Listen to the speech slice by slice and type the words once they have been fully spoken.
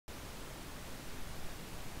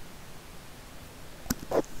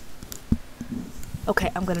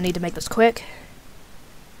Okay, I'm gonna need to make this quick.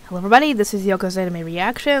 Hello everybody, this is Yoko's Anime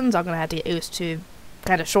Reactions. I'm gonna have to get used to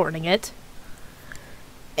kind of shortening it.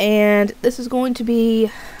 And this is going to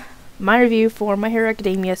be my review for My Hero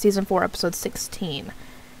Academia Season 4, Episode 16.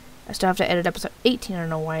 I still have to edit Episode 18, I don't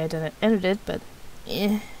know why I didn't edit it, but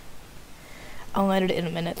I'll edit it in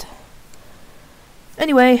a minute.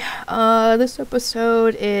 Anyway, this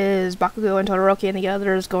episode is Bakugo and Todoroki and the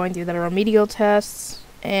others going through their remedial tests,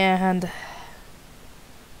 and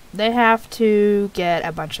they have to get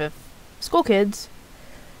a bunch of school kids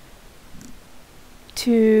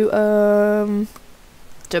to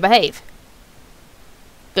behave.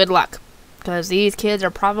 Good luck, because these kids are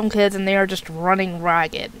problem kids and they are just running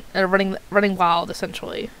ragged, running wild,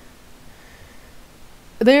 essentially.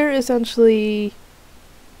 They essentially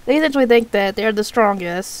think that they're the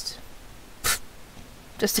strongest.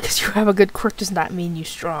 Just because you have a good quirk does not mean you're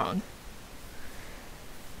strong.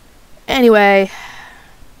 Anyway,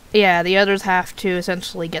 yeah, the others have to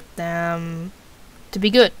essentially get them to be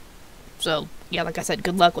good. So, yeah, like I said,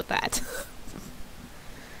 good luck with that.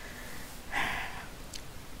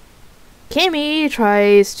 Cammy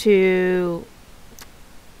tries to...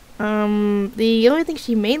 the only thing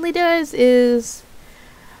she mainly does is...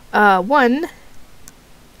 one,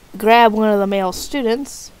 grab one of the male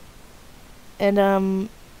students and,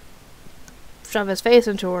 shove his face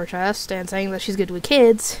into her chest and saying that she's good with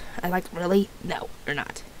kids. I like, really? No, you're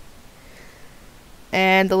not.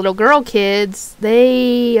 And the little girl kids,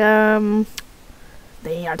 they aren't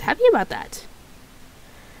happy about that.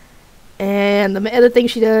 And the other thing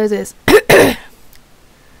she does is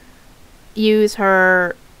use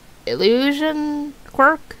her illusion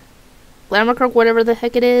quirk, glamour quirk, whatever the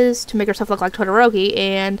heck it is, to make herself look like Todoroki.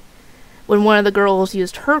 And when one of the girls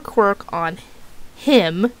used her quirk on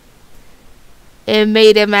him, it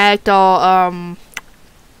made him act all,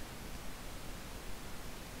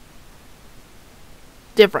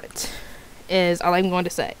 different, is all I'm going to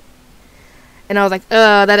say. And I was like,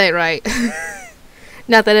 that ain't right.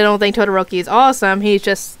 Not that I don't think Todoroki is awesome, he's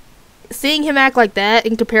just, seeing him act like that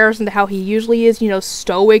in comparison to how he usually is, you know,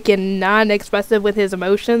 stoic and non-expressive with his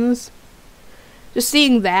emotions, just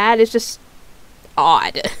seeing that is just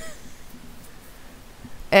odd.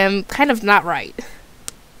 And kind of not right.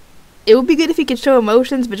 It would be good if he could show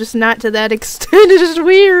emotions, but just not to that extent. It's just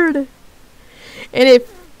weird. And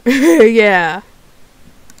if, yeah.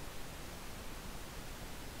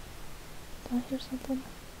 Did I hear something?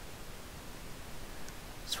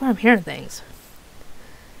 I swear I'm hearing things.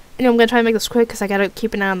 Anyway, I'm gonna try and make this quick because I gotta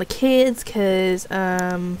keep an eye on the kids, because,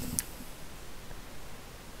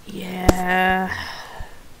 yeah.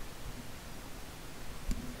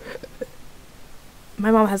 My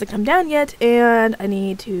mom hasn't come down yet, and I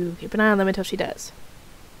need to keep an eye on them until she does.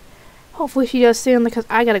 Hopefully she does soon, because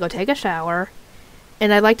I gotta go take a shower,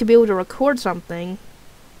 and I'd like to be able to record something,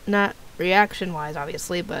 not reaction-wise,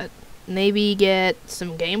 obviously, but maybe get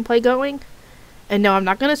some gameplay going. And no, I'm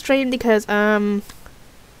not gonna stream because,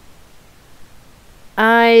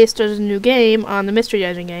 I started a new game on the Mystery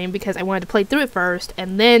Dungeon game because I wanted to play through it first,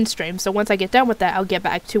 and then stream, so once I get done with that, I'll get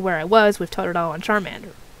back to where I was with Totodile and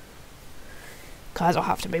Charmander. Cause I'll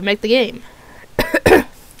have to remake the game.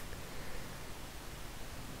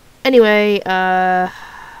 Anyway, what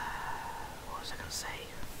was I gonna say?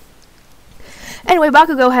 Anyway,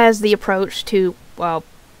 Bakugo has the approach to, well,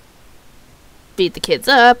 beat the kids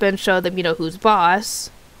up and show them, you know, who's boss.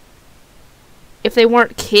 If they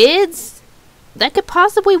weren't kids, that could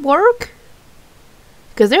possibly work.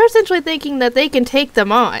 Because they're essentially thinking that they can take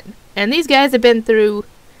them on. And these guys have been through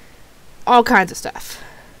all kinds of stuff.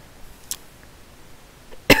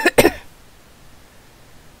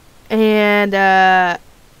 And,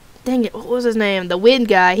 dang it, what was his name? The wind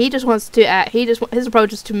guy, he just wants to his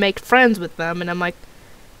approach is to make friends with them, and I'm like,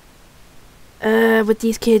 with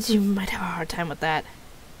these kids, you might have a hard time with that.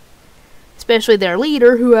 Especially their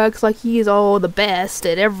leader, who acts like he's all the best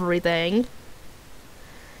at everything.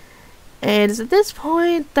 And it's at this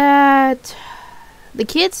point that the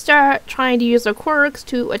kids start trying to use their quirks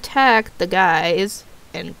to attack the guys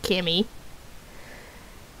and Kimmy.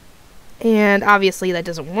 And obviously that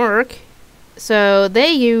doesn't work. So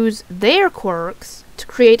they use their quirks to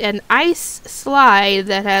create an ice slide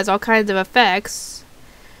that has all kinds of effects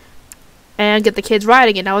and get the kids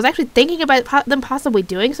riding it. And I was actually thinking about them possibly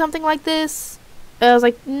doing something like this. I was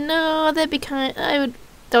like, no, that'd be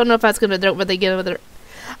don't know if that's gonna do what they get over there.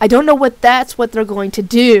 I don't know what they're going to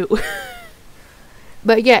do.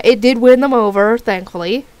 But yeah, it did win them over,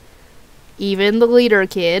 thankfully. Even the leader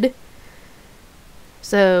kid.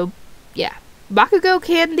 So, yeah. Bakugo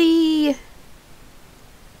can be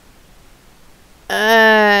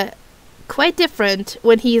quite different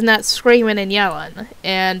when he's not screaming and yelling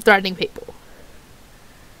and threatening people.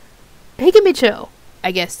 He can be chill,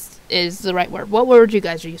 I guess is the right word. What word you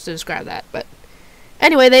guys use to describe that? But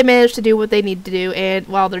anyway, they managed to do what they need to do, and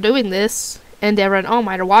while they're doing this, Endeavor and All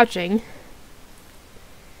Might are watching.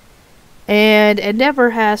 And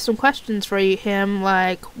Endeavor has some questions for him,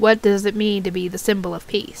 like, what does it mean to be the symbol of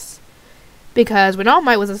peace? Because when All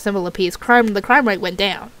Might was a symbol of peace, the crime rate went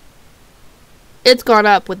down. It's gone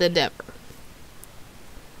up with Endeavor.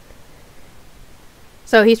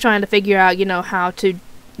 So he's trying to figure out, how to,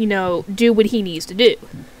 do what he needs to do.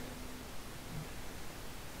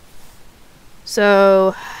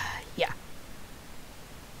 So, yeah.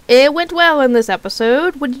 It went well in this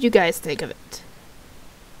episode. What did you guys think of it?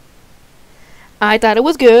 I thought it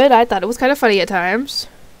was good. I thought it was kind of funny at times.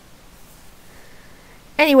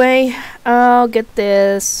 Anyway, I'll get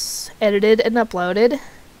this edited and uploaded.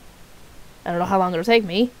 I don't know how long it'll take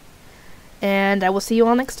me. And I will see you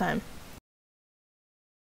all next time.